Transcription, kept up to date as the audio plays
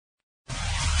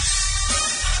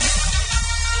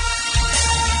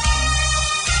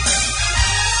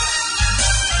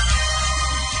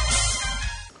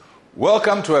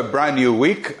Welcome to a brand new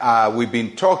week. We've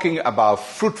been talking about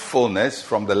fruitfulness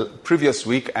from the previous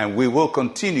week, and we will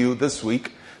continue this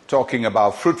week talking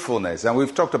about fruitfulness. And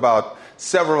we've talked about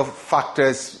several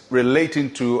factors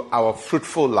relating to our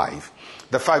fruitful life.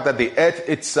 The fact that the earth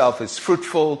itself is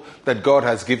fruitful, that God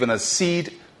has given us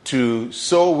seed to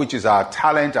sow, which is our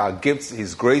talent, our gifts,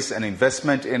 His grace and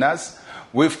investment in us.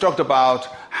 We've talked about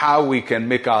how we can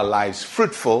make our lives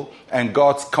fruitful and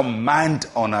God's command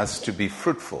on us to be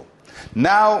fruitful.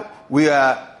 Now we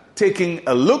are taking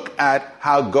a look at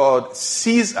how God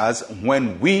sees us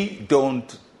when we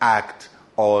don't act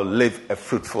or live a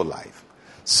fruitful life.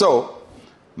 So,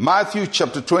 Matthew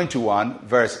chapter 21,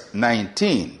 verse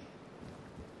 19.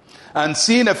 And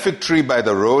seeing a fig tree by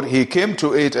the road, he came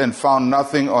to it and found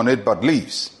nothing on it but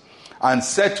leaves, and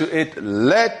said to it,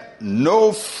 "Let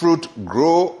no fruit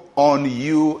grow on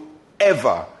you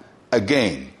ever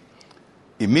again."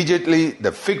 Immediately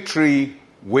the fig tree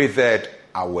withered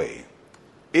away.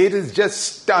 It is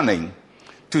just stunning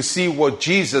to see what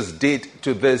Jesus did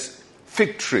to this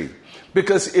fig tree,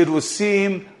 because it would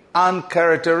seem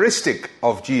uncharacteristic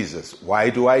of Jesus.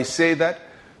 Why do I say that?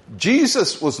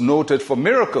 Jesus was noted for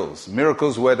miracles.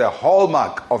 Miracles were the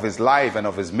hallmark of his life and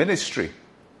of his ministry.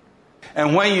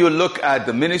 And when you look at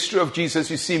the ministry of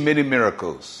Jesus, you see many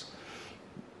miracles.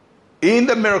 In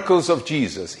the miracles of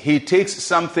Jesus, he takes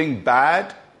something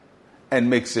bad and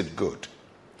makes it good.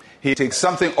 He takes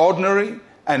something ordinary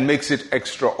and makes it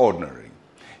extraordinary.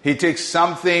 He takes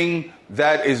something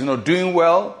that is not doing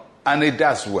well and it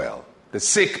does well. The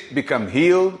sick become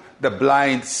healed, the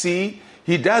blind see.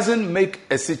 He doesn't make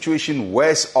a situation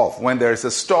worse off. When there is a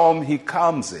storm, he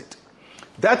calms it.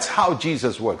 That's how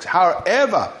Jesus works.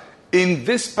 However, in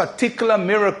this particular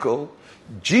miracle,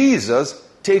 Jesus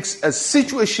takes a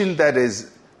situation that is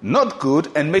not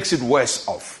good and makes it worse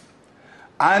off.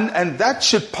 And that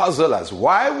should puzzle us.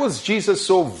 Why was Jesus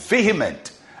so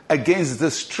vehement against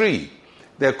this tree?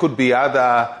 There could be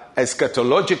other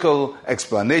eschatological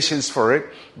explanations for it,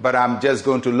 but I'm just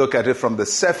going to look at it from the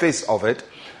surface of it.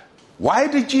 Why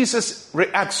did Jesus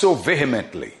react so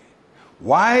vehemently?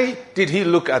 Why did he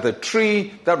look at the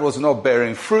tree that was not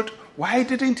bearing fruit? Why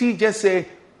didn't he just say,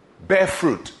 bear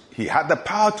fruit? He had the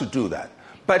power to do that.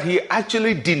 But he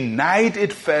actually denied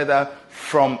it further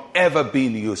from ever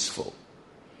being useful.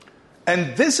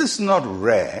 And this is not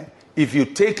rare if you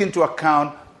take into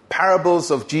account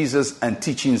parables of Jesus and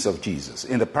teachings of Jesus.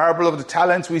 In the parable of the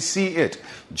talents, we see it.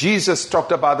 Jesus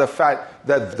talked about the fact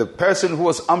that the person who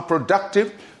was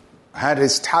unproductive had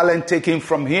his talent taken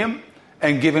from him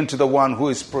and given to the one who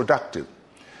is productive.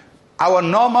 Our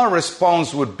normal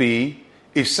response would be,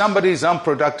 if somebody is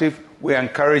unproductive, we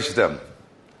encourage them.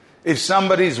 If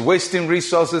somebody is wasting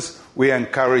resources, we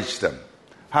encourage them.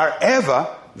 However,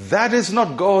 that is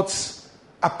not God's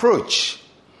approach.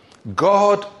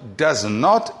 God does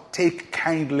not take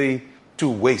kindly to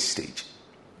wastage.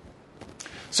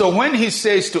 So when he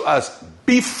says to us,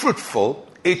 be fruitful,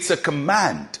 it's a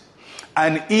command.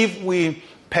 And if we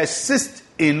persist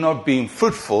in not being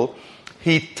fruitful,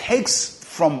 he takes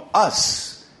from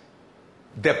us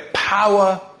the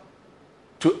power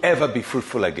to ever be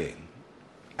fruitful again.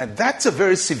 And that's a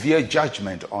very severe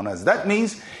judgment on us. That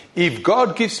means if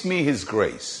God gives me his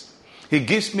grace, he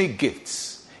gives me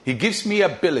gifts, he gives me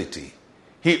ability,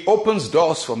 he opens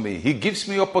doors for me, he gives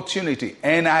me opportunity,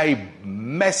 and I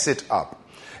mess it up,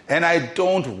 and I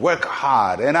don't work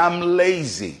hard, and I'm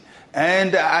lazy,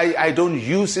 and I don't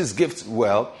use his gifts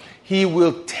well, he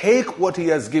will take what he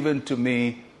has given to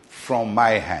me from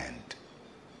my hand.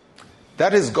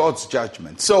 That is God's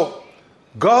judgment. So,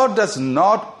 God does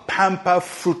not pamper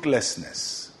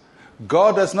fruitlessness.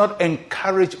 God does not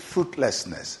encourage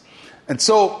fruitlessness. And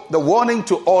so, the warning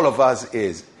to all of us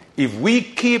is, if we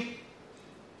keep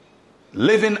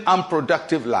living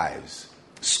unproductive lives,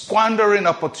 squandering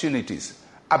opportunities,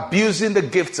 abusing the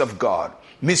gifts of God,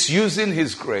 misusing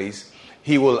his grace,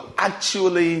 he will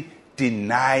actually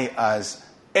deny us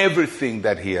everything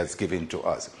that he has given to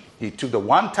us. He took the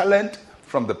one talent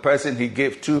from the person he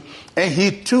gave to, and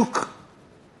he took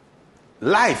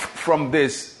life from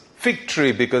this fig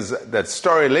tree, because that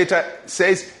story later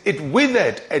says it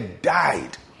withered and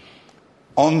died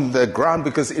on the ground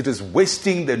because it is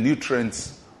wasting the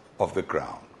nutrients of the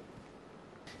ground.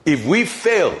 If we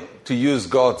fail to use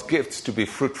God's gifts to be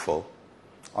fruitful,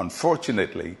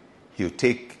 unfortunately, he'll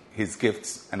take his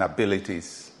gifts and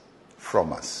abilities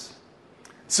from us.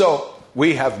 So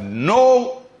we have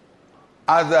no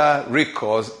other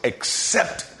recourse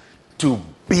except to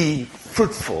be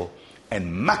fruitful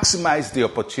and maximize the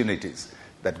opportunities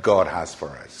that God has for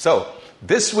us. So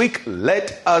this week,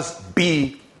 let us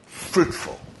be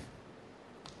fruitful.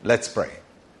 Let's pray.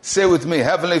 Say with me,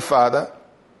 Heavenly Father,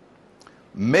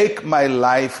 make my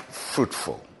life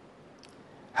fruitful.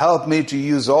 Help me to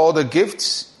use all the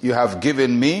gifts you have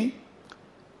given me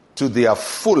to their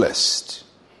fullest.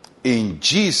 In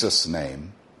Jesus'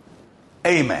 name,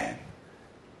 amen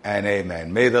and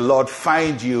amen. May the Lord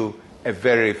find you a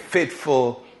very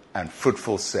faithful and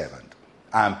fruitful servant.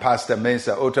 I'm Pastor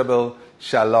Mensa Otabil.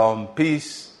 Shalom,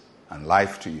 peace, and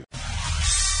life to you.